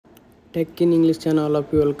Tech in English channel, all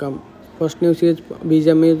of you welcome. First news is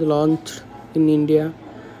BGMI is launched in India.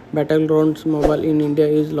 Battlegrounds mobile in India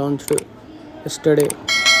is launched yesterday.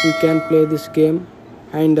 You can play this game,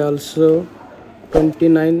 and also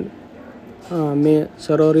 29 May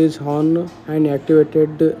server is on and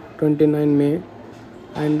activated 29 May,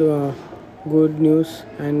 and good news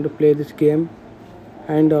and play this game,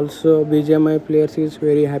 and also BGMI players is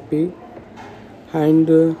very happy,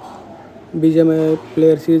 and BGMI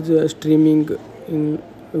players is streaming in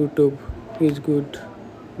YouTube is good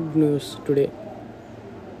news today.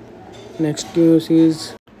 Next news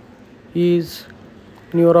is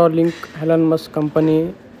Neuralink. Elon Musk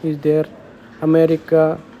company is there.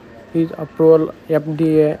 America is approval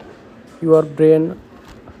FDA. Your brain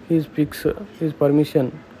is fix is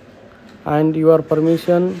permission, and your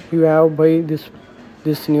permission you have by this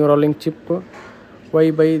Neuralink chip.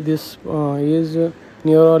 Why by this is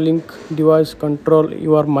Neuralink device control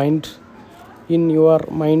your mind in your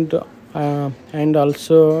mind, and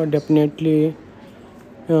also definitely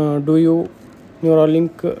do you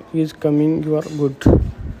Neuralink is coming you are good.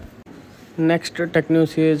 Next tech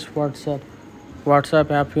news is WhatsApp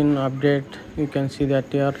app in update. You can see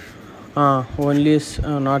that here only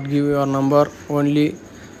not give your number, only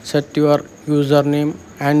set your username,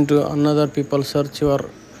 and another people search your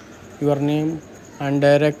name and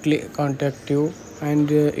directly contact you,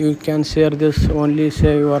 and you can share this, only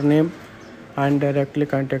say your name and directly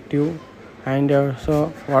contact you. And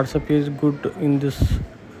so WhatsApp is good in this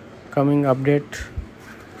coming update.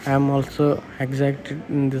 I am also excited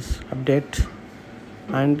in this update,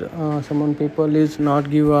 and some people is not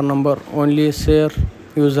give your number, only share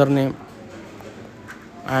username,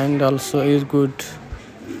 and also is good,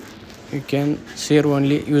 you can share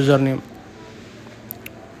only username.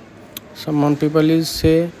 Some people is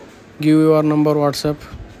say give your number WhatsApp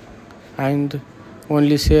and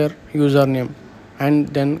only share username and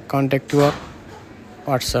then contact your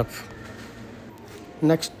WhatsApp.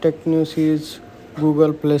 Next tech news is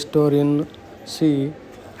Google Play Store in C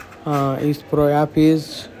is pro app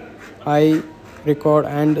is I record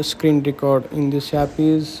and screen record. In this app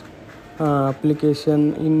is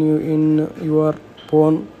application in your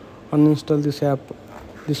phone. Uninstall this app.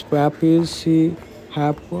 This app is C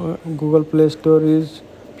app. Google Play Store is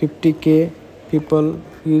 50k people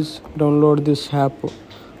is download this app.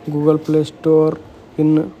 Google Play Store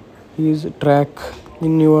in is track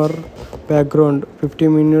in your background 50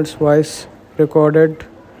 minutes voice recorded.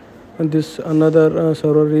 This another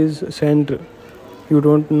server is sent, you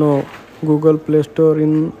don't know. Google Play Store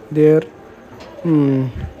in there,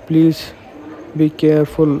 please be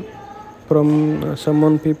careful from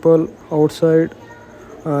someone people outside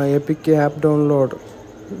APK app download.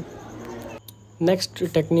 Next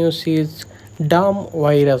tech news is Daam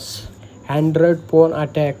virus, Android phone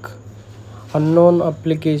attack. Unknown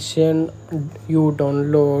application you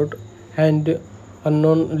download and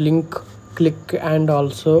unknown link click, and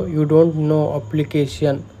also you don't know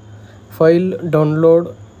application file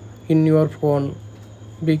download in your phone.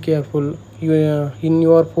 Be careful. In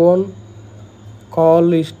your phone call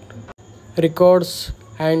list records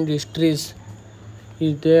and histories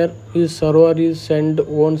is there. His server is send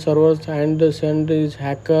own servers and send is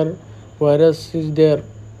hacker virus is there,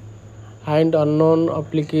 and unknown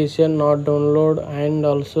application not download, and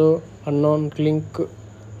also unknown link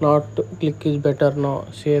not click is better now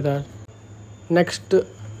say that. Next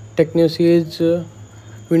tech news is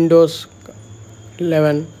Windows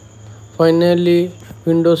 11. Finally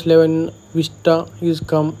Windows 11 Vista is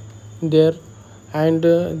come there, and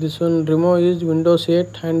this one remove is Windows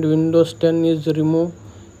 8 and Windows 10 is remove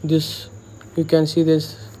this, you can see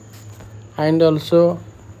this. And also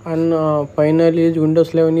finally is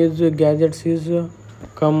Windows 11 is gadgets is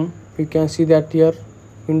come, you can see that here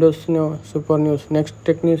Windows super news. Next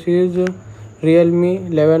tech news is Realme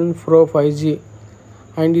 11 Pro 5G,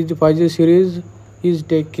 and is 5G series is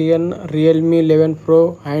taken Realme 11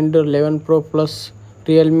 Pro and 11 Pro Plus.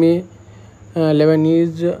 Realme 11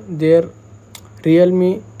 is there.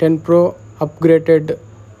 Realme 10 Pro upgraded,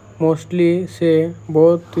 mostly say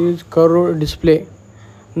both is curved display.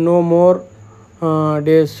 No more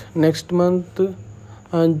days, next month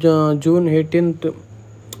June 18th,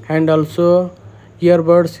 and also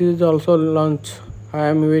earbuds is also launched. I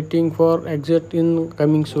am waiting for exit in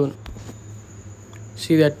coming soon.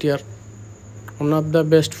 See that here, one of the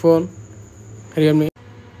best phone Realme.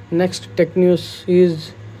 Next tech news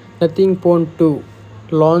is Nothing Phone 2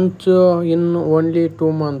 launch in only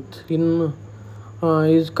 2 months in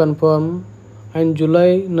is confirmed, and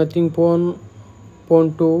July Nothing Phone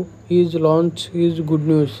 2 is launch is good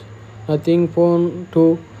news. Nothing Phone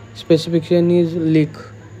 2 specification is leak,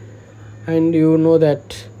 and you know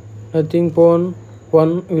that nothing phone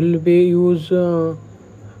one will be use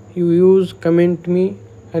you use comment me,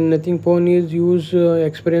 and nothing phone is use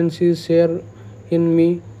experiences share in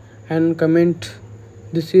me and comment.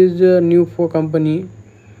 This is new for company.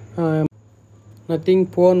 um, Nothing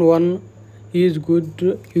phone one is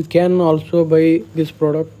good. You can also buy this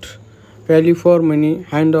product, value for money,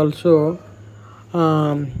 and also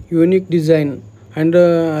unique design, and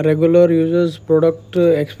regular users product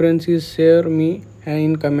experiences share me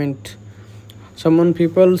in comment. Someone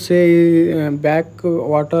people say back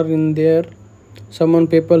water in there. Someone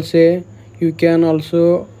people say you can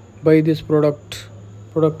also buy this product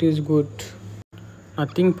is good.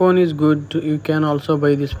 Nothing phone is good, you can also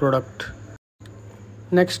buy this product.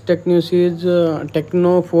 Next tech news is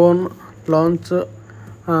Techno phone launch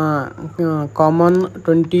Common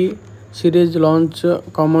 20 series launch.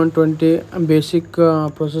 Common 20 basic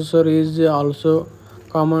processor is also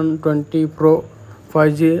Common 20 Pro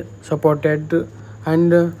 5G supported,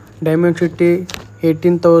 and Dimensity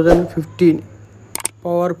 18015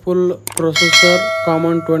 powerful processor.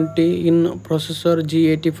 Common 20 in processor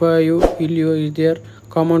G85 Helio is there.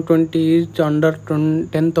 Common 20 is under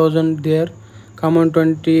 10,000 there. Common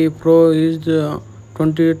 20 Pro is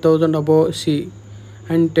 20,000 above C.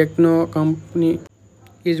 And Techno company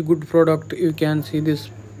is good product. You can see this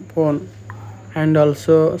phone, and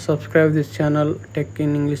also subscribe this channel Tech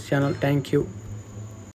in English channel. Thank you.